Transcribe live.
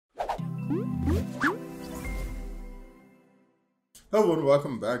Hello everyone,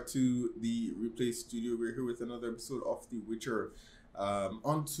 welcome back to the Replay Studio. We're here with another episode of The Witcher.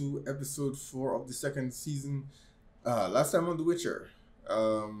 On to episode 4 of the second season. Last time on The Witcher,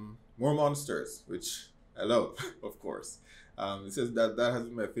 more monsters, which I love, of course. It says that has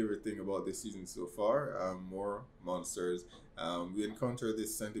been my favorite thing about this season so far. More monsters. We encounter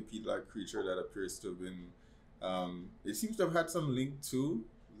this centipede-like creature that appears to have been. It seems to have had some link to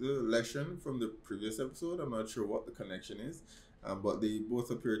the lesson from the previous episode. I'm not sure what the connection is. But they both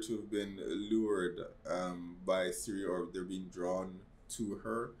appear to have been lured by Siri, or they're being drawn to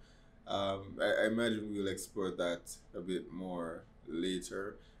her. I imagine we'll explore that a bit more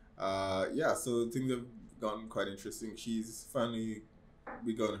later. Yeah, so things have gotten quite interesting. She's finally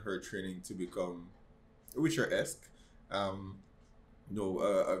begun her training to become Witcher-esque. Um, no,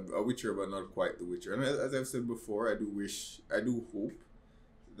 a Witcher, but not quite the Witcher. And as I've said before, I do hope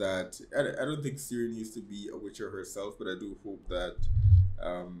that I don't think Ciri needs to be a Witcher herself, but I do hope that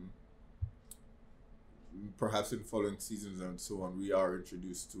um, perhaps in following seasons and so on, we are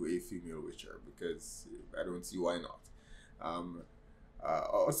introduced to a female Witcher because I don't see why not. Um,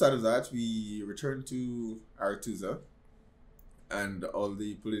 Outside of that, we return to Aretuza and all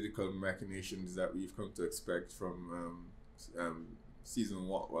the political machinations that we've come to expect from season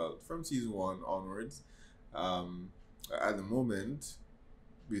one. Well, from season one onwards. Um, at the moment,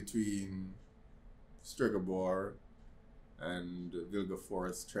 between Stregobor and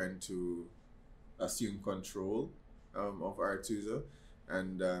Vilgefortz trying to assume control of Aretuza,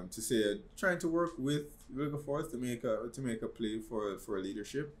 and to say trying to work with Vilgefortz to make a play for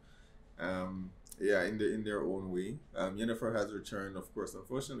leadership. Yeah, in their own way. Yennefer has returned, of course,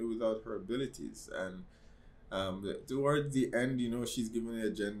 unfortunately without her abilities, and towards the end, she's given an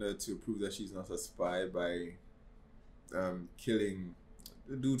agenda to prove that she's not a spy by killing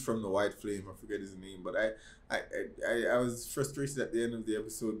the dude from the White Flame. I forget his name, but I was frustrated at the end of the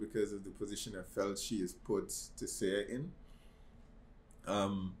episode because of the position I felt she is put to Seiya in.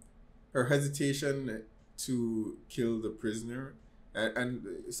 Her hesitation to kill the prisoner, and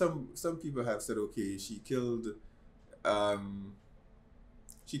some people have said, okay, um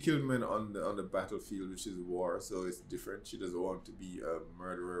she killed men on the battlefield, which is war, so it's different. She doesn't want to be a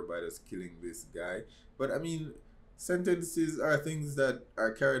murderer by just killing this guy. But I mean, sentences are things that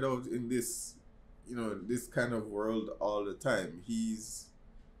are carried out in this kind of world all the time. He's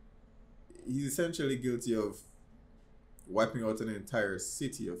essentially guilty of wiping out an entire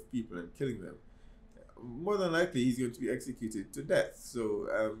city of people and killing them. More than likely, he's going to be executed to death. So,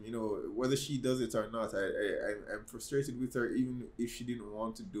 whether she does it or not, I'm frustrated with her. Even if she didn't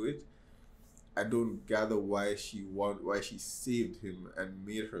want to do it, I don't gather why she saved him and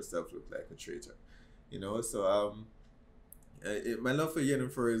made herself look like a traitor. So my love for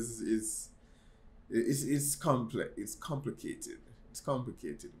Yennefer is complex. It's complicated. It's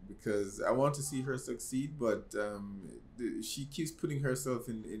complicated because I want to see her succeed, but she keeps putting herself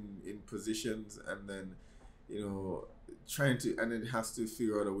in positions, and then trying to, and then has to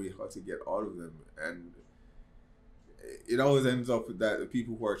figure out a way how to get out of them, and it always ends up with that the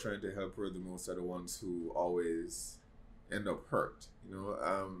people who are trying to help her the most are the ones who always end up hurt.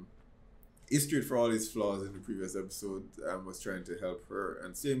 Istrid, for all his flaws in the previous episode, was trying to help her,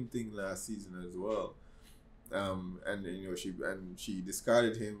 and same thing last season as well. And she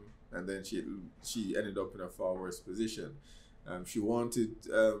discarded him, and then she ended up in a far worse position. She wanted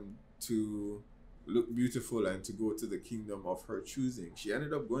to look beautiful and to go to the kingdom of her choosing. She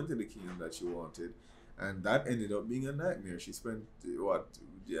ended up going to the kingdom that she wanted, and that ended up being a nightmare. She spent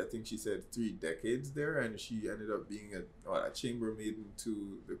I think she said 3 decades there, and she ended up being a chambermaiden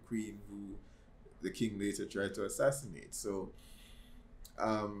to the queen who the king later tried to assassinate. So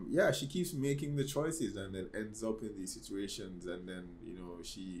yeah, she keeps making the choices and then ends up in these situations, and then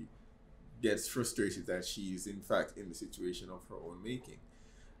she gets frustrated that she's in fact in the situation of her own making.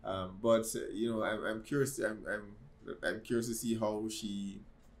 But I'm curious. I'm curious to see how she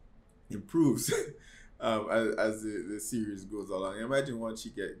improves as the series goes along. I imagine once she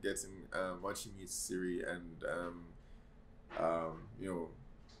gets in, once she meets Ciri and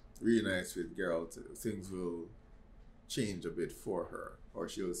reunites with Geralt, things will change a bit for her, or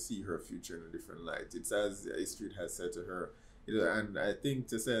she'll see her future in a different light. It's as Astrid has said to her, and I think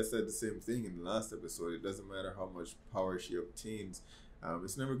Tessa said the same thing in the last episode. It doesn't matter how much power she obtains,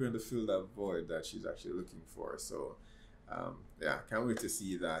 it's never going to fill that void that she's actually looking for. So, yeah, can't wait to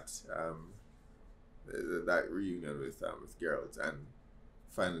see that that reunion with Geralt and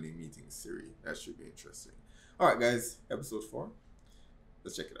finally meeting Ciri. That should be interesting. All right, guys, episode 4.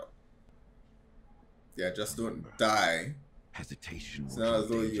 Let's check it out. Yeah, just don't die Hesitation. It's not as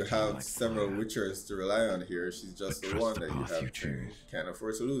though you have several witchers to rely on here. She's just the one that you have training. Can't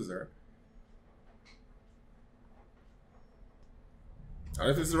afford to lose her. I don't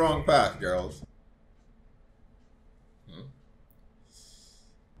know if it's the wrong path, girls.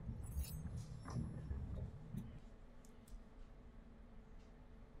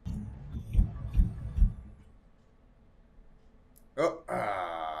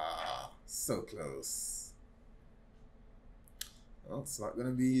 Oh, so close. Well, it's not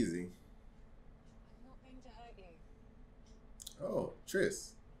gonna be easy. I'm not going to hurt you. Oh,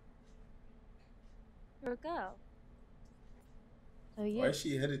 Triss. You're a girl. So you. Why is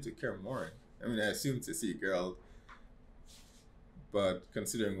she headed to Kermorin? I mean, I assume to see girl, but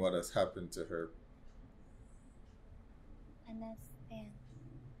considering what has happened to her. And that's the end.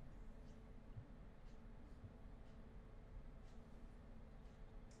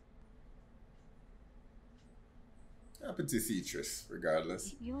 Happy to see Triss,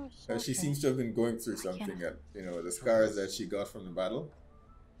 regardless. You're so She seems to have been going through something at, you know, the scars that she got from the battle.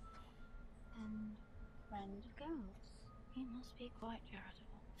 And friend of girls. You must be quite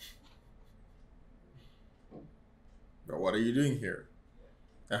charitable. But what are you doing here?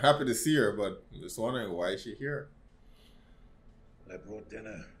 I'm happy to see her, but I'm just wondering, why is she here? I brought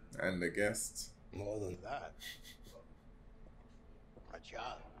dinner. And the guest. More than that. A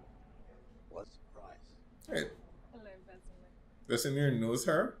job. What surprise. Hey, Hello, Vesemir. Vesemir knows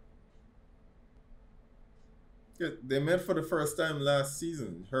her? Yeah, they met for the first time last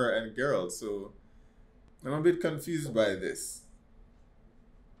season, her and Geralt, so I'm a bit confused by this.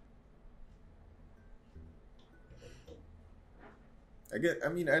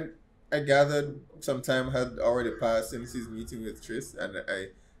 I gathered some time had already passed since his meeting with Triss, and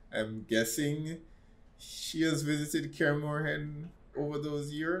I'm guessing she has visited Kaer Morhen over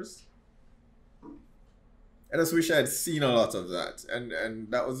those years. I just wish I had seen a lot of that,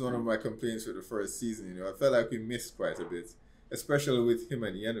 and that was one of my complaints with the first season. You know, I felt like we missed quite a bit, especially with him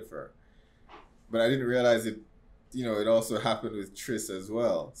and Yennefer. But I didn't realize it. You know, it also happened with Triss as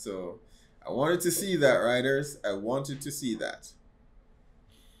well. So I wanted to see that, writers. I wanted to see that.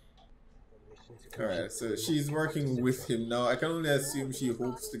 Alright, so she's working with him now. I can only assume she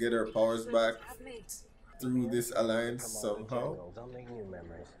hopes to get her powers back through this alliance somehow.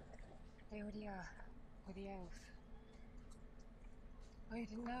 They already are. With the elf. Oh, you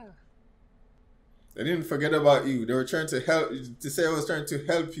didn't know? They didn't forget about you. They were trying to help, to say I was trying to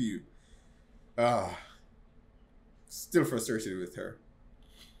help you. Still frustrated with her.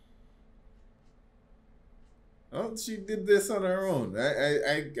 Well, she did this on her own.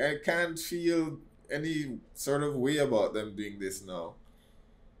 I can't feel any sort of way about them doing this now.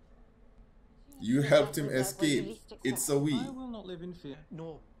 You helped him escape. It's a we. I will not live in fear.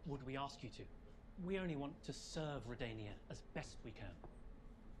 Nor would we ask you to. We only want to serve Redanian as best we can.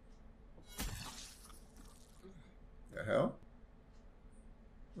 The hell?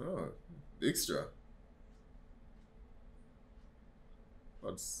 Oh, extra.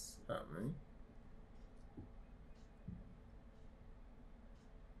 What's happening?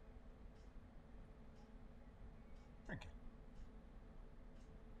 Thank you.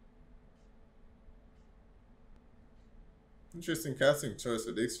 Interesting casting choice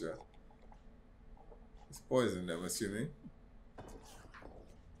with extra. It's poison, I'm assuming.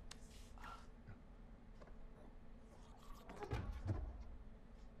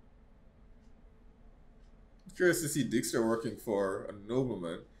 I'm curious to see Dijkstra working for a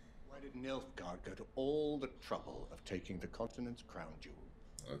nobleman. Why did Nilfgaard go to all the trouble of taking the continent's crown jewel?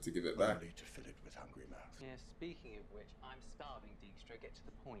 To give it back. Only to fill it with hungry mouths. Yeah, speaking of which, I'm starving, Dijkstra. Get to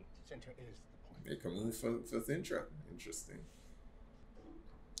the point. Center is the point. Make a move for Thintra. Interesting.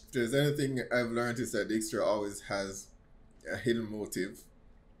 If there's anything I've learned is that Dijkstra always has a hidden motive.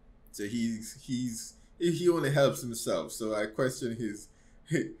 So he only helps himself. So I question his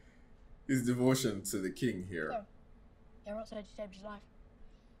devotion to the king here. So, Geralt said you saved his life.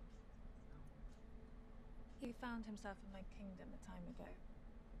 He found himself in my kingdom a time ago.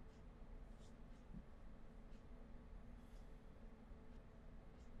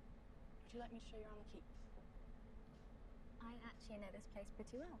 Would you like me to show you around the keep? I actually know this place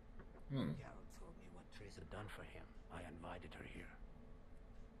pretty well. Geralt told me what Triss had done for him. I invited her here.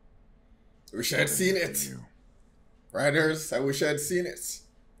 Wish I had seen it. Riders, I wish I had seen it.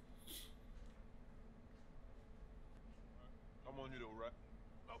 I'm on you though, right?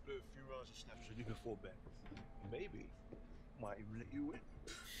 I'll play a few rounds of snaps so you can fall back. Maybe. Might even let you win.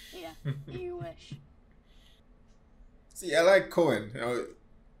 Yeah, you wish. See, I like Cohen. You know,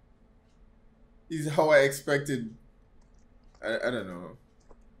 he's how I expected. I don't know.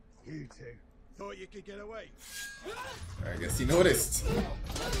 You two, Thought you could get away. I guess he noticed.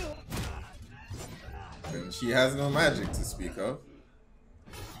 And she has no magic to speak of.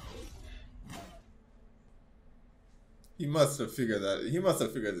 He must have figured that. He must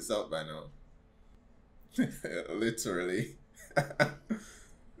have figured this out by now. Literally.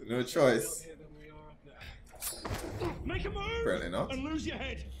 No choice. Make a move. Apparently not. And lose your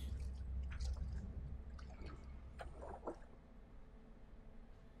head.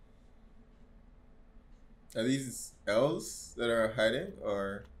 Are these elves that are hiding,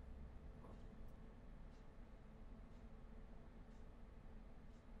 or?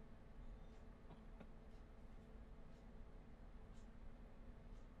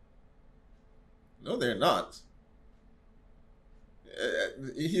 No, they're not.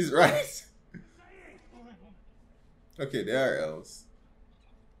 He's right. Okay, they are elves.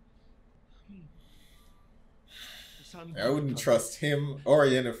 I wouldn't trust him or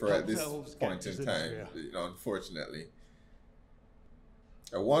Yennefer at this point in time, you know, unfortunately.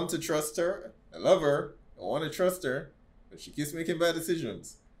 I want to trust her. I love her. I want to trust her. But she keeps making bad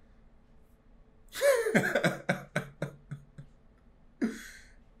decisions.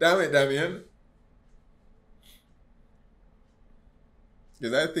 Damn it, Damien.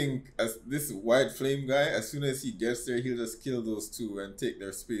 Because I think as this white flame guy, as soon as he gets there, he'll just kill those two and take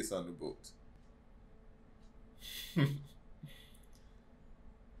their space on the boat.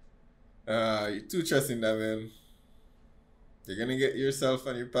 You're too trusting, Damien. You're gonna get yourself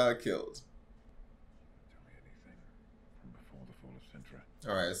and your pal killed. Tell me anything from before the fall of Sintra.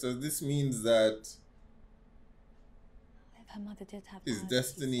 Alright, so this means that If her mother did have his powers,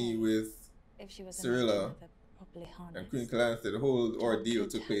 destiny say, with if she was Cyrilla properly and harnessed. Queen Calanthe, the whole ordeal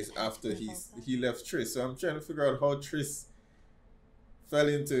took place after he left Triss. So I'm trying to figure out how Triss fell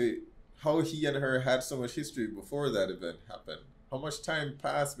into, how he and her had so much history before that event happened. How much time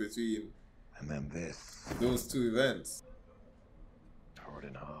passed between And then this. those two events? Tore it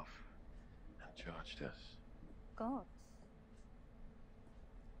in half and charged us. Gods.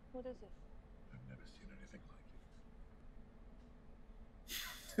 What is it? I've never seen anything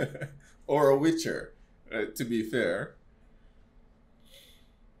like it. Or a Witcher, to be fair.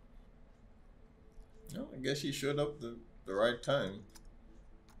 No, I guess she showed up the right time.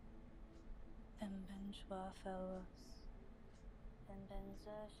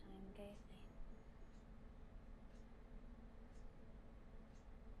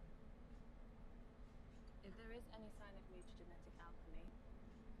 If there is any sign of mutagenetic alchemy,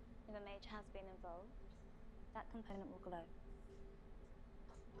 if a mage has been involved, that component will glow.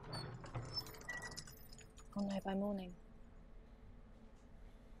 I'll know by morning.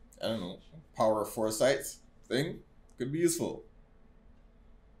 I don't know, power of foresight thing could be useful.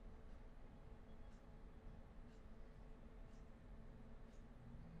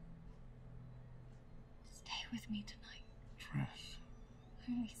 Stay with me tonight. Triss.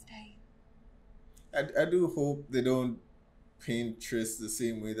 Only stay. I do hope they don't paint Triss the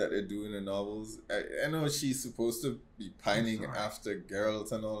same way that they do in the novels. I know she's supposed to be pining after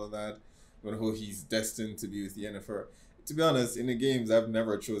Geralt and all of that, but how he's destined to be with Yennefer. To be honest, in the games, I've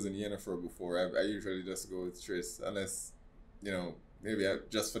never chosen Yennefer before. I usually just go with Triss, unless, you know, maybe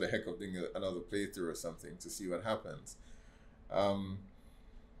just for the heck of doing another playthrough or something to see what happens.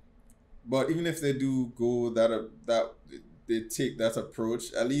 But even if they do go that they take that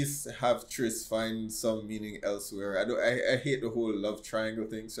approach, at least have Triss find some meaning elsewhere. I hate the whole love triangle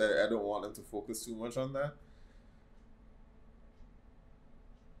thing, so I don't want them to focus too much on that.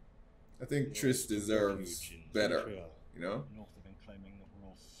 I think Triss deserves better, you know? North have been claiming that we're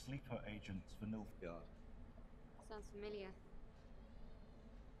all sleeper agents for Nilfgaard. Sounds familiar.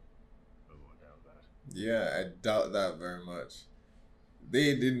 Oh, I doubt that. Yeah, I doubt that very much.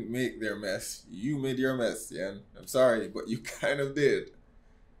 They didn't make their mess. You made your mess, Yen. I'm sorry, but you kind of did.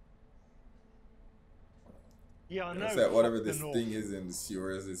 Yeah, I know. It's that whatever this thing is in the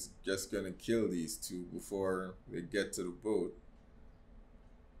sewers is just gonna kill these two before they get to the boat.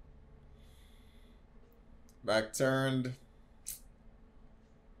 Back turned.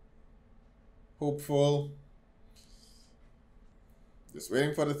 Hopeful. Just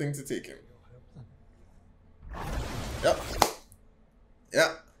waiting for the thing to take him. Yep.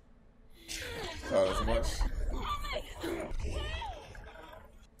 Yeah. Thought as much.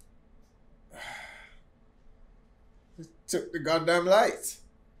 Took the goddamn light.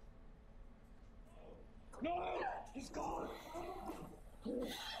 No! He's gone!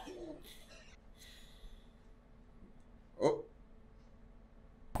 Oh.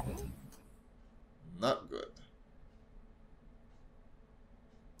 Not good.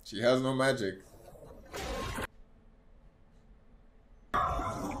 She has no magic.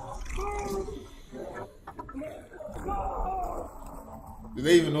 Do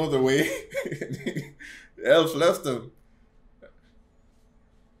they even know the way? The elf left them.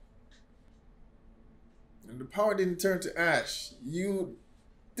 And the power didn't turn to ash. You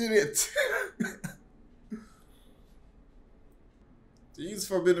did it. To use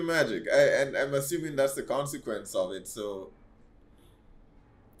forbidden magic. And I'm assuming that's the consequence of it, so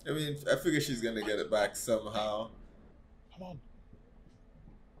I mean, I figure she's gonna get it back somehow. Come on.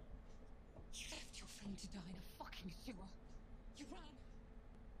 You left your friend to die in a fucking sewer. You ran.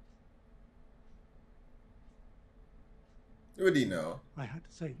 What do you know? I had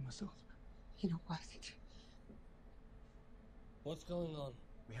to save myself. You're not worth it. What's going on?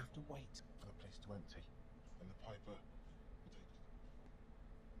 We have to wait for the place to empty. And the Piper will take us.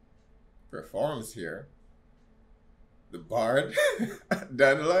 Performs here. The Bard?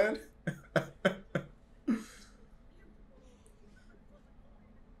 Dandelion?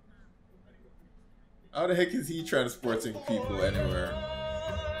 How the heck is he transporting people anywhere?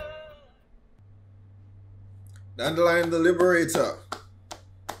 Dandelion the Liberator.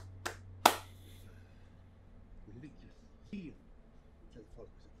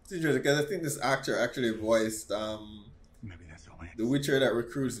 It's interesting because I think this actor actually voiced Maybe that's all the Witcher that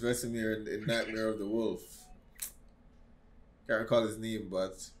recruits Vesemir in Nightmare of the Wolf. Can't recall his name,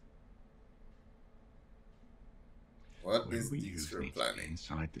 but what is Dijkstra planning?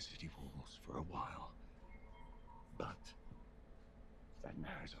 Inside the city walls for a while, but that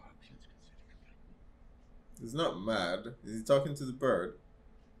narrows our options considerably. He's not mad. Is he talking to the bird?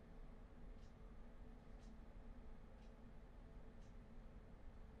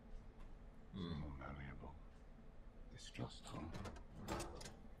 More malleable, distrustful,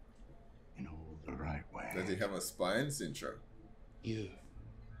 in all the right way. Does he have a spine, Sintra? You.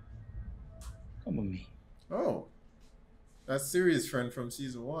 Come with me. Oh, that Sirius friend from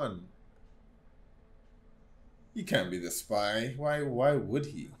season 1. He can't be the spy. Why would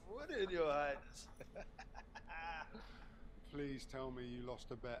he? What in your Highness? Please tell me you lost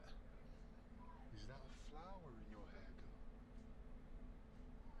a bet. Is that a flower in your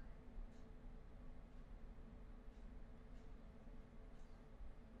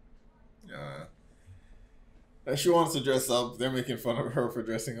hair, girl? And she wants to dress up. They're making fun of her for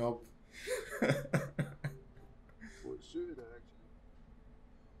dressing up. Well, it suited her, actually.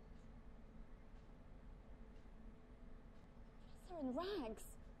 Dress her in rags.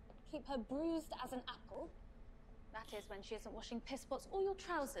 Keep her bruised as an apple. That is when she isn't washing piss pots or your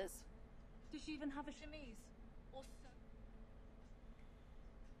trousers. Does she even have a chemise? Or so?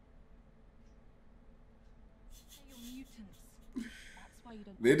 They're your mutants. That's why you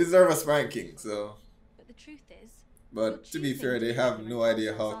don't. They deserve a spanking, so. But the truth is. But to be fair, they have no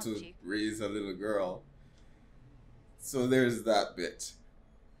idea how to raise a little girl. So there's that bit.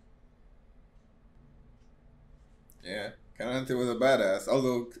 Yeah, Calanthe was a badass.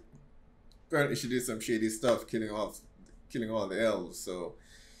 Although apparently she did some shady stuff, killing all the elves. So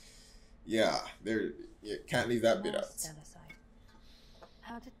yeah, you can't leave that bit out.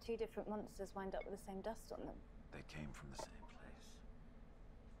 How did two different monsters wind up with the same dust on them? They came from the same place.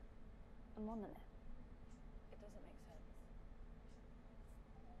 A monolith. It doesn't make sense.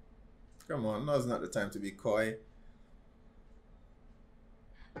 Come on, now's not the time to be coy.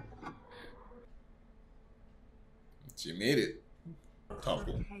 She made it.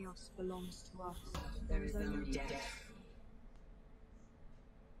 Topple. Chaos belongs to us. There is only death.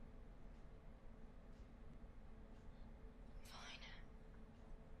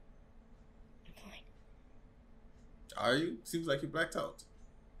 Are you? Seems like you blacked out.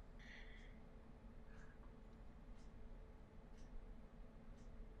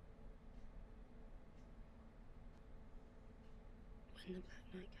 When the Black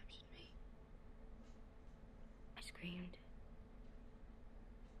Knight captured me, I screamed.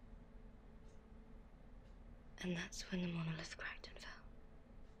 And that's when the monolith cracked and fell.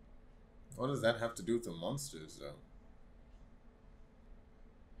 What does that have to do with the monsters, though?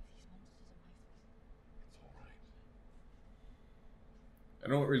 I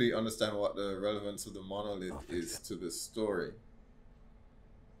don't really understand what the relevance of the monolith is to the story.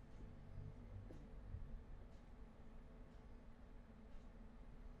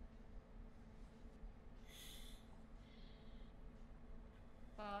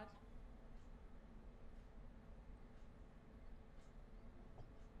 Bard.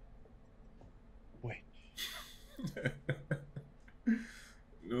 Wait.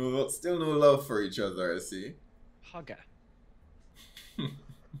 No, still no love for each other, I see. Hugger.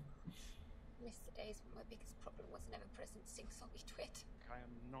 Miss the days when my biggest problem was never present sing-songy twit. I am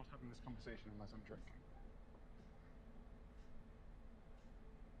not having this conversation unless I'm drinking.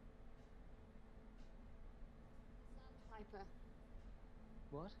 Sandpiper.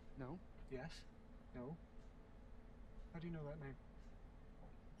 What? No? Yes? No? How do you know that name?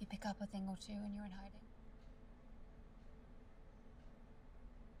 You pick up a thing or two when you're in hiding.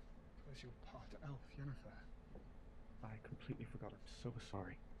 Because you're part elf, Yennefer. I completely forgot. I'm so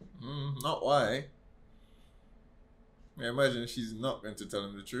sorry. Not why. I imagine she's not going to tell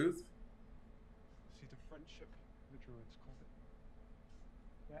him the truth. See, the friendship the Druids called it.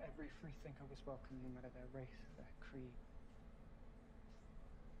 Where every free thinker was welcome, no matter their race, their creed.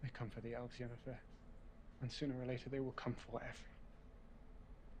 They come for the elves, Yennefer. And sooner or later they will come for everyone.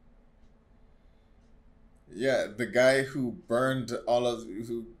 Yeah, the guy who burned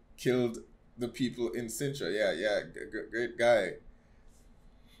who killed the people in Sintra. Yeah, great guy.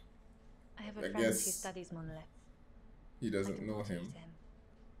 I have a I friend who guess studies monoliths. he I doesn't can know portray him. to him.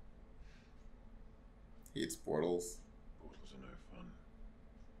 He hates portals. Portals are no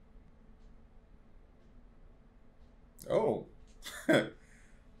fun. Oh.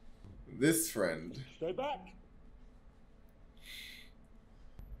 This friend. Stay back.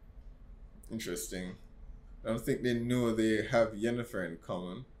 Interesting. I don't think they know they have Yennefer in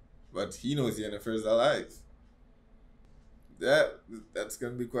common, but he knows Yennefer is alive. That's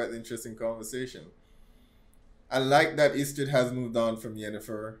going to be quite an interesting conversation. I like that Istrid has moved on from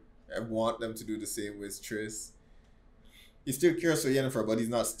Yennefer. I want them to do the same with Triss. He still cares for Yennefer, but he's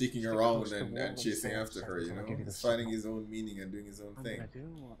not sticking around and chasing after her, you know? He's finding his own meaning and doing his own thing. I'm gonna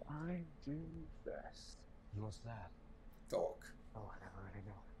do what I do best. What's that? Talk. Oh, I never really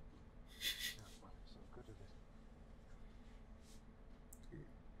know. That's why I'm so good at it.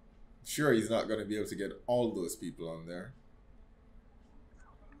 Sure, he's not going to be able to get all those people on there.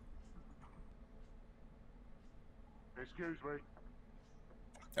 Excuse me.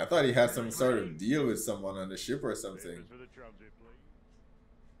 I thought he had some sort of deal with someone on the ship or something. Papers for the transit, please.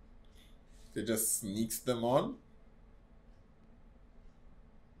 They just sneaks them on?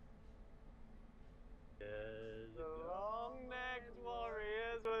 The long-necked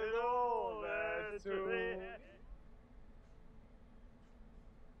warriors with all their strength.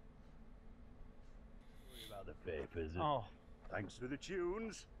 Worry about the papers. Oh. Thanks for the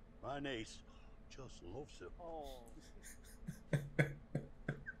tunes. My niece just loves them. Oh.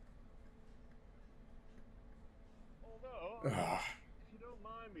 Although, if you don't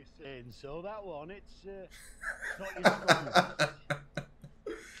mind me saying so, that one, it's not your strongest.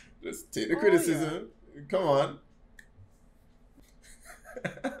 Just take the criticism. Yeah. Come on.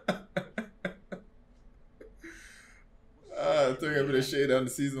 Throwing a bit of shade on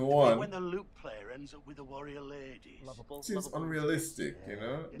season 1. When the lute player ends up with the warrior ladies. Lovable, Seems lovable. unrealistic, you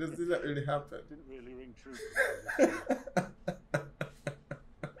know? Does that really happen? Didn't really ring true.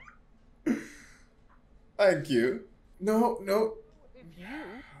 Thank you. No. If you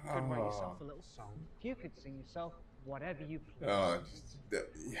could write yourself a little song, you could sing yourself whatever you please. Oh,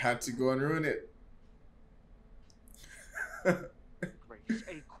 you had to go and ruin it. Grace,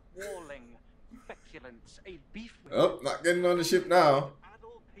 a quarreling, feculence, a beef with Oh, not getting on the ship now.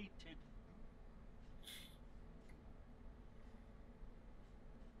 Adult-hated.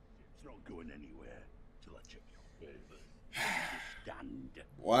 It's not going anywhere till I check your papers. Understand?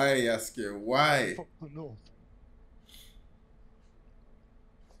 Why, Yasker? Why? Fuck the north.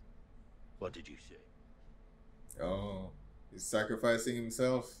 What did you say? Oh, he's sacrificing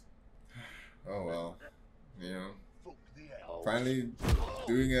himself. Oh well, you know. Fuck the elves. Finally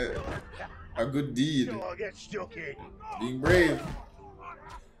doing a good deed. So I get stuck in. Being brave.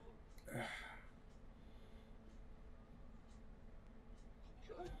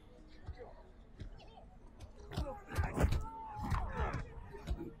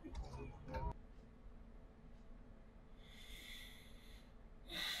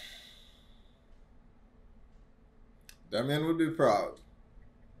 That man would be proud.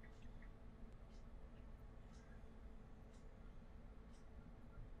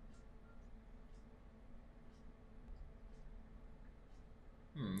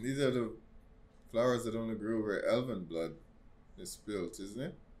 These are the flowers that only grow where elven blood is spilt, isn't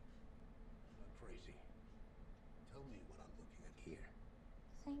it? I'm crazy. Tell me what I'm looking at here.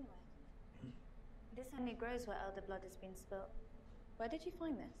 Same way. This only grows where elder blood has been spilt. Where did you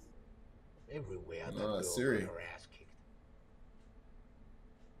find this? Everywhere that No, girl Siri. got her ass kicked.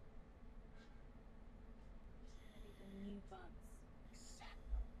 Even new bugs.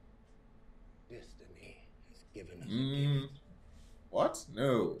 Destiny has given us a gift. What?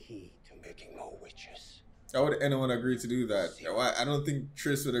 No. Key to making more witches. How would anyone agree to do that? Why? I don't think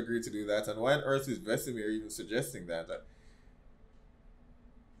Triss would agree to do that. And why on earth is Vesemir even suggesting that?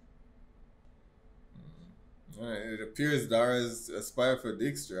 It appears Dara's a spy for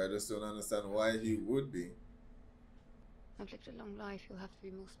Dijkstra. I just don't understand why he would be. I've lived a long life, you'll have to be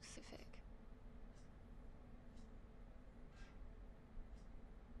more specific.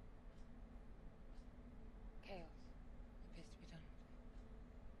 Chaos appears to be done.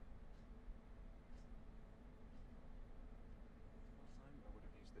 Last time I would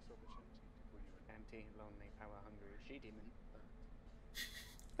have used this opportunity to call you an empty, lonely, power-hungry she-demon, but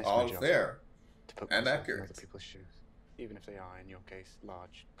All fair to put and myself in accurate. other people's shoes, even if they are, in your case,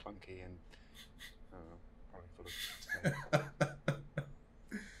 large, clunky, and probably full of snakes.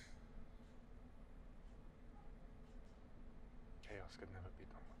 Chaos could never be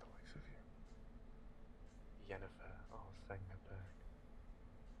done with the likes of you. Yennefer, oh, thank her back.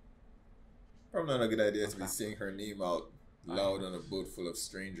 Probably not a good idea to be saying her name out loud on a boat full of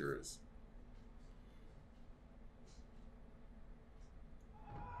strangers.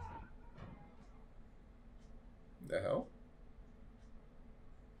 The hell?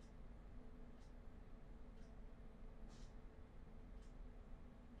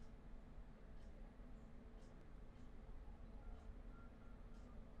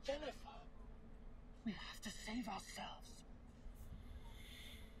 Jennifer, we have to save ourselves.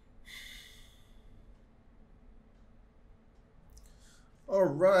 All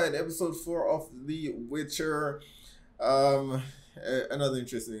right, episode 4 of The Witcher. Another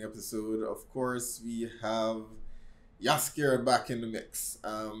interesting episode. Of course, we have Jaskier back in the mix.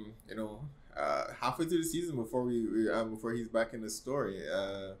 Halfway through the season before before he's back in the story,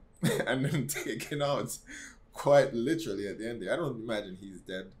 and then taken out quite literally at the end there. I don't imagine he's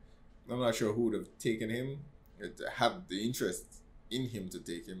dead. I'm not sure who would have taken him, have the interest in him to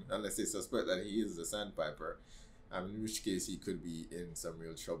take him, unless they suspect that he is the Sandpiper. In which case he could be in some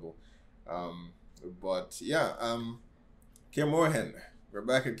real trouble. But yeah, Kaer Morhen. We're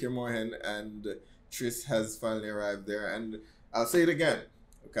back at Kaer Morhen, and Triss has finally arrived there. And I'll say it again.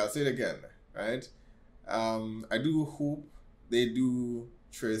 Okay, I'll say it again. Right? I do hope they do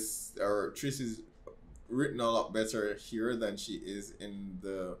Triss, or Triss is written a lot better here than she is in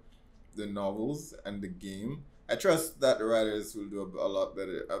the novels and the game. I trust that the writers will do a lot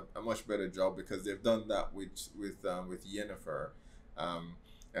better, a much better job, because they've done that with Yennefer,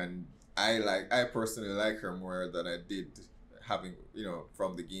 and I personally like her more than I did having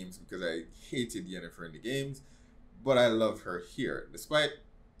from the games, because I hated Yennefer in the games, but I love her here despite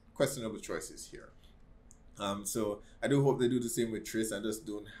questionable choices here. So I do hope they do the same with Triss and just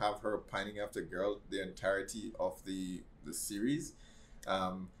don't have her pining after Geralt the entirety of the series.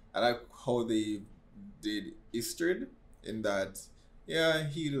 I like how they did Istrid, in that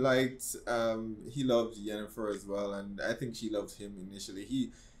he loved Yennefer as well, and I think she loved him initially.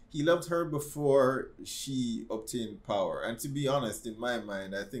 He loved her before she obtained power, and to be honest, in my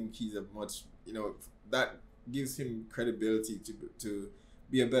mind, I think he's a much that gives him credibility to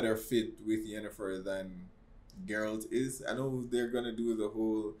be a better fit with Yennefer than Geralt is. I know they're gonna do the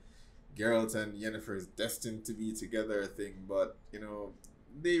whole Geralt and Yennefer is destined to be together thing, but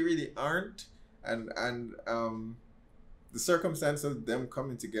they really aren't. And the circumstance of them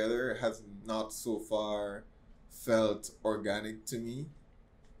coming together has not so far felt organic to me,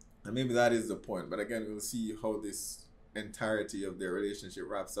 and maybe that is the point. But again, we'll see how this entirety of their relationship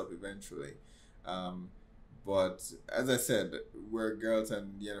wraps up eventually. But as I said, where Geralt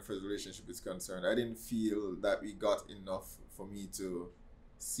and Yennefer's relationship is concerned, I didn't feel that we got enough for me to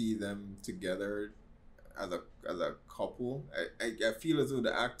see them together as a couple. I feel as though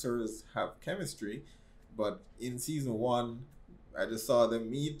the actors have chemistry, but in season 1, I just saw them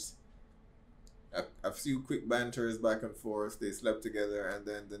meet, a few quick banters back and forth, they slept together, and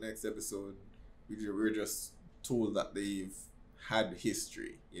then the next episode we're just told that they've had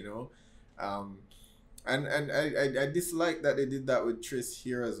history, and I dislike that they did that with Triss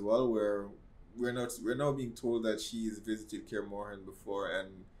here as well, where we're now being told that she's visited Kaer Morhen before,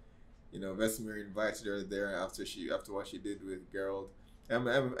 and Vesemir invited her there after what she did with Geralt.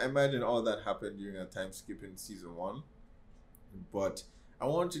 I imagine all that happened during a time skip in season 1, but I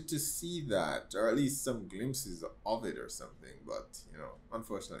wanted to see that, or at least some glimpses of it or something, but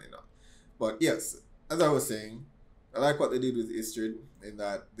unfortunately not. But yes, as I was saying, I like what they did with Istrid, in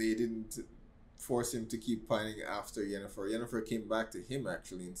that they didn't force him to keep pining after Yennefer. Yennefer came back to him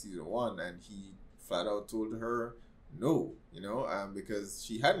actually in season 1, and he flat out told her no, because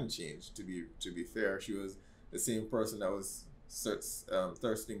she hadn't changed. To be fair, she was the same person that was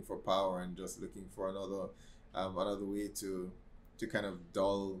thirsting for power and just looking for another way to kind of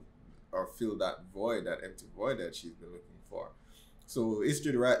dull or fill that empty void that she's been looking for. So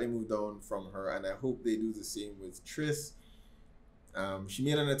Istrid rightly moved on from her, and I hope they do the same with Triss. She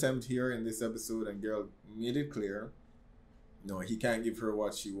made an attempt here in this episode, and Geralt made it clear, no, he can't give her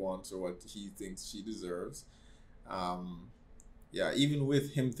what she wants or what he thinks she deserves. Yeah, even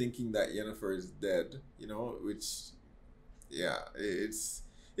with him thinking that Yennefer is dead, you know, which, yeah, it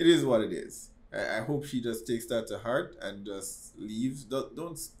is what it is. I hope she just takes that to heart and just leaves.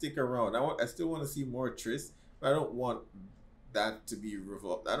 Don't stick around. I still want to see more Triss, but I don't want that to be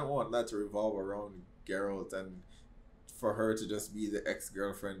revolved. I don't want that to revolve around Geralt and for her to just be the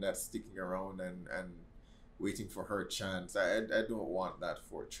ex-girlfriend that's sticking around and waiting for her chance. I don't want that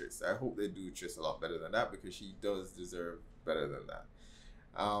for Triss. I hope they do Triss a lot better than that because she does deserve better than that.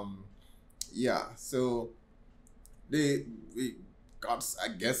 Yeah, so we got, I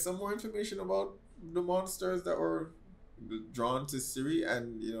guess, some more information about the monsters that were drawn to Ciri,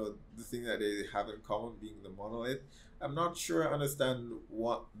 and you know, the thing that they have in common being the monolith. I'm not sure I understand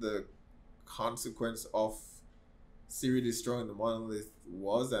what the consequence of Ciri destroying the monolith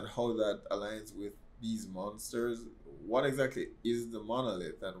was and how that aligns with these monsters. What exactly is the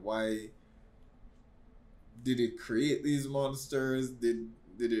monolith, and why did it create these monsters? Did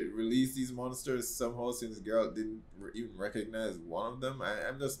it release these monsters somehow, since Geralt didn't even recognize one of them?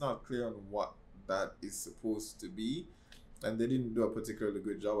 I'm just not clear on what that is supposed to be, and they didn't do a particularly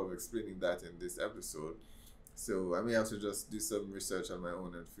good job of explaining that in this episode. So I may have to just do some research on my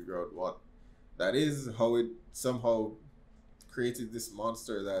own and figure out what that is, how it somehow created this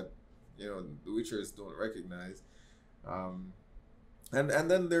monster that, you know, the Witchers don't recognize. And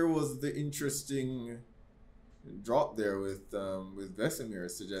then there was the interesting drop there with Vesemir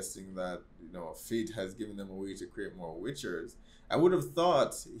suggesting that, you know, fate has given them a way to create more Witchers. I would have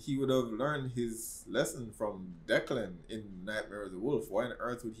thought he would have learned his lesson from Declan in Nightmare of the Wolf. Why on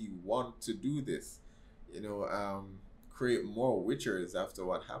earth would he want to do this? You know, create more Witchers after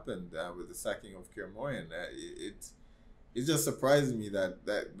what happened with the sacking of Kaer Morhen. It just surprised me that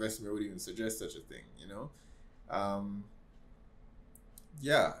Vesemir would even suggest such a thing. You know,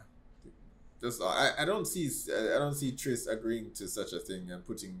 yeah. Just I don't see Triss agreeing to such a thing and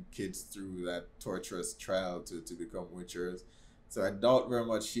putting kids through that torturous trial to become Witchers. So I doubt very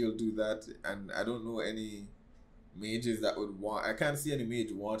much she'll do that, and I don't know any mages that would want. I can't see any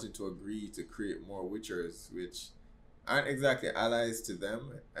mage wanting to agree to create more Witchers, which aren't exactly allies to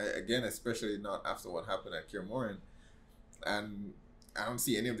them. Again, especially not after what happened at Kaer Morhen, and I don't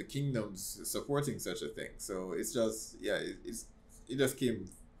see any of the kingdoms supporting such a thing. So it's just, yeah, it just came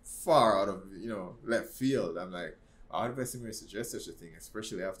far out of, you know, left field. I'm like, how did Vesemir suggest such a thing,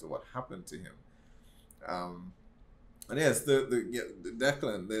 especially after what happened to him? And yes, the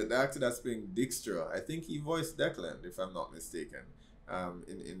Declan, the actor that's playing Dijkstra, I think he voiced Declan, if I'm not mistaken,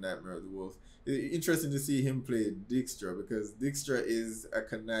 in Nightmare of the Wolf. Interesting to see him play Dijkstra, because Dijkstra is a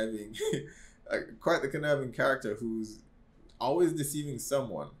conniving, quite the conniving character who's always deceiving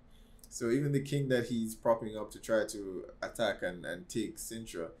someone. So even the king that he's propping up to try to attack and take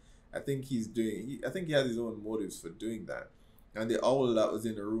Sintra, I think he has his own motives for doing that. And the owl that was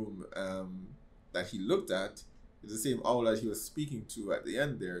in the room that he looked at is the same owl that he was speaking to at the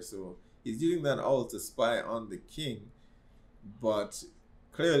end there. So he's using that owl to spy on the king, but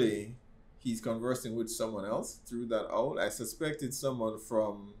clearly he's conversing with someone else through that owl. I suspect it's someone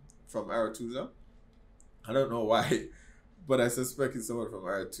from Aretuza. I don't know why, but I suspect it's someone from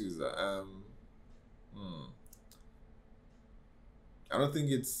Aretuza. I don't think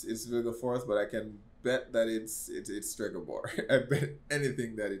it's Vilgeforth, but I can bet that it's Stregobor. I bet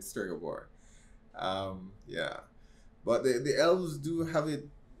anything that it's Stregobor. Yeah, but the elves do have it.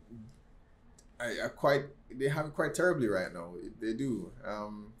 They have it quite terribly right now. They do.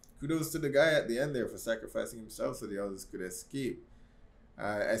 Kudos to the guy at the end there for sacrificing himself so the others could escape.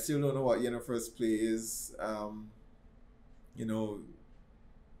 I still don't know what Yennefer's play is. You know,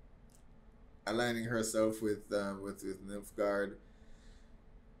 aligning herself with Nilfgaard.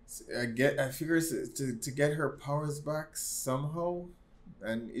 I figure it's to get her powers back somehow,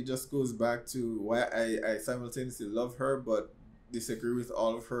 and it just goes back to why I simultaneously love her but disagree with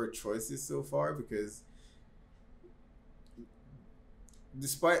all of her choices so far, because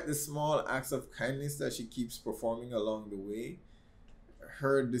despite the small acts of kindness that she keeps performing along the way,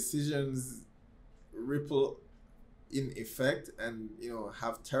 her decisions ripple in effect and, you know,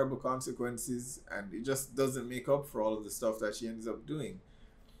 have terrible consequences, and it just doesn't make up for all of the stuff that she ends up doing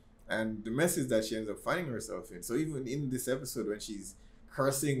and the messes that she ends up finding herself in. So even in this episode, when she's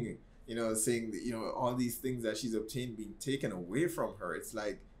cursing, you know, saying that, you know, all these things that she's obtained being taken away from her, it's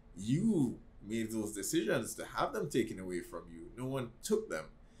like, you made those decisions to have them taken away from you. No one took them.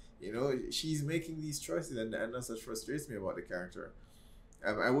 You know, she's making these choices, and that's what frustrates me about the character.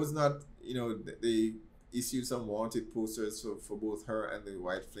 I was not, you know, they issued some wanted posters for both her and the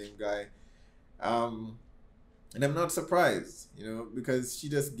White Flame guy. And I'm not surprised, you know, because she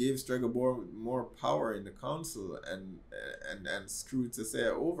just gave Stregobor more power in the council and screwed Tisea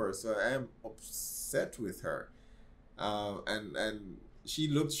over. So I am upset with her. And she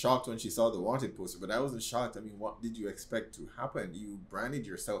looked shocked when she saw the wanted poster, but I wasn't shocked. I mean, what did you expect to happen? You branded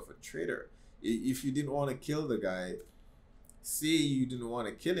yourself a traitor. If you didn't want to kill the guy, say you didn't want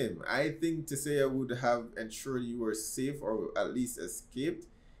to kill him. I think Tisea would have ensured you were safe or at least escaped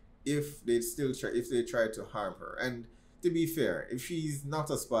if they tried to harm her. And to be fair, if she's not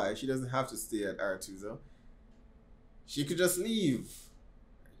a spy, she doesn't have to stay at Aretusa. She could just leave.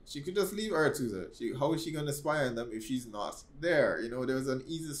 She could just leave Aretusa. How is she gonna spy on them if she's not there? You know, there was an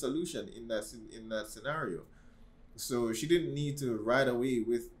easy solution in that scenario. So she didn't need to ride away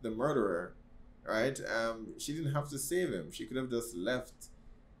with the murderer, right? She didn't have to save him. She could have just left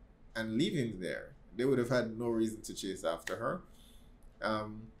and leave him there. They would have had no reason to chase after her.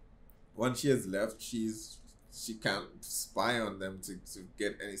 Once she has left, she can't spy on them to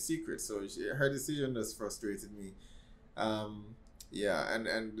get any secrets. So her decision just frustrated me. Yeah,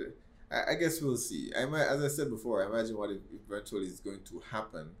 and I guess we'll see. As I said before, I imagine what eventually is going to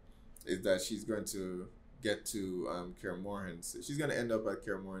happen is that she's going to get to Kaer Morhen. So she's going to end up at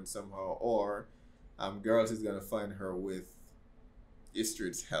Kaer Morhen somehow, or Geralt is going to find her with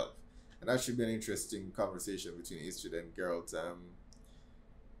Istrid's help. And that should be an interesting conversation between Istrid and Geralt.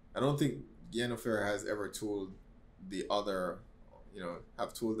 I don't think Yennefer has ever told the other,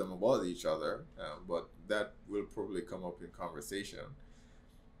 have told them about each other, but that will probably come up in conversation.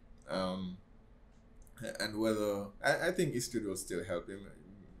 And whether, I think Istrid will still help him,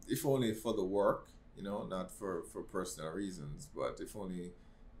 if only for the work, not for personal reasons, but if only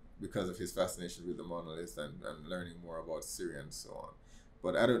because of his fascination with the monolith and learning more about Ciri and so on.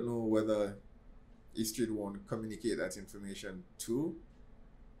 But I don't know whether Istrid won't communicate that information to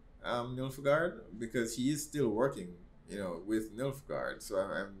Nilfgaard, because he is still working, with Nilfgaard. So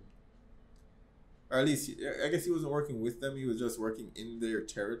or at least I guess he wasn't working with them; he was just working in their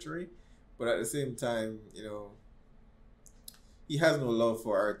territory. But at the same time, he has no love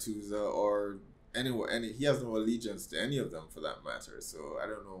for Aretusa or he has no allegiance to any of them for that matter. So I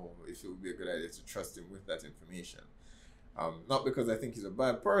don't know if it would be a good idea to trust him with that information. Not because I think he's a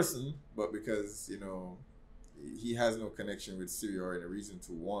bad person, but because he has no connection with Ciri or any reason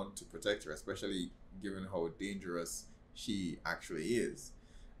to want to protect her, especially given how dangerous she actually is.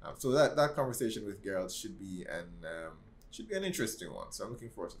 So that conversation with Geralt should be an interesting one. So I'm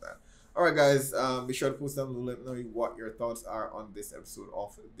looking forward to that. All right, guys. Be sure to post down below. Let me know what your thoughts are on this episode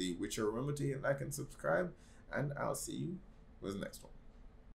of The Witcher. Remember to hit like and subscribe, and I'll see you with the next one.